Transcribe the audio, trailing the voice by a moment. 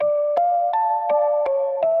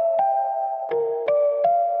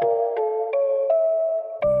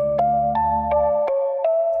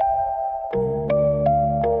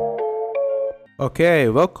Okay,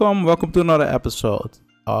 welcome to another episode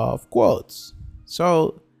of quotes.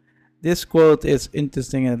 So, this quote is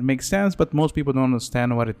interesting and it makes sense, but most people don't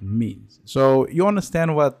understand what it means. So, you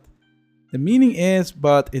understand what the meaning is,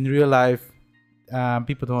 but in real life,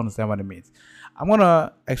 people don't understand what it means. I'm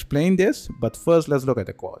gonna explain this, but first, let's look at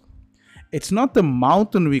the quote. It's not the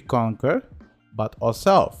mountain we conquer, but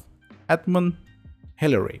ourselves. Edmund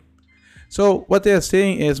Hillary. So, what they're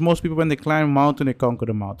saying is most people, when they climb a mountain, they conquer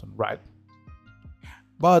the mountain, right?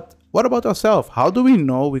 But what about ourselves? How do we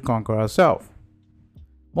know we conquer ourselves?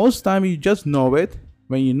 Most time you just know it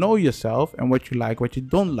when you know yourself and what you like, what you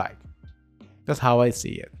don't like. That's how I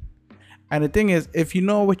see it. And the thing is, if you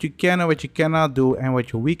know what you can and what you cannot do and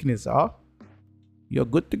what your weaknesses are, you're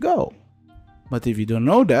good to go. But if you don't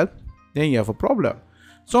know that, then you have a problem.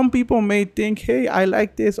 Some people may think, hey, I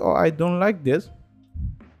like this or I don't like this.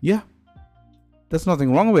 Yeah, there's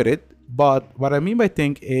nothing wrong with it. But what I mean by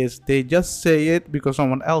think is they just say it because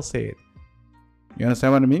someone else say it. You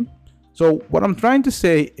understand what I mean? So what I'm trying to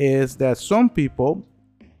say is that some people,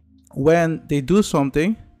 when they do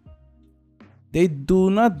something, they do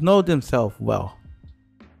not know themselves well.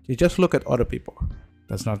 They just look at other people.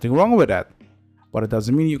 There's nothing wrong with that. But it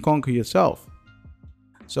doesn't mean you conquer yourself.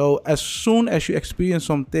 So as soon as you experience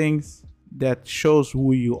some things that shows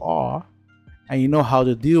who you are and you know how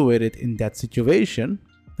to deal with it in that situation,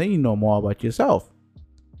 then you know more about yourself.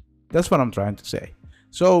 That's what I'm trying to say.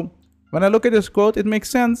 So when I look at this quote, it makes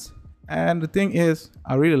sense. And the thing is,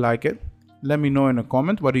 I really like it. Let me know in a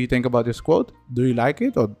comment. What do you think about this quote? Do you like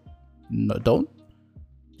it or no, don't?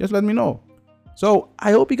 Just let me know. So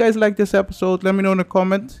I hope you guys like this episode. Let me know in a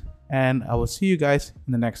comment. And I will see you guys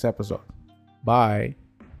in the next episode. Bye.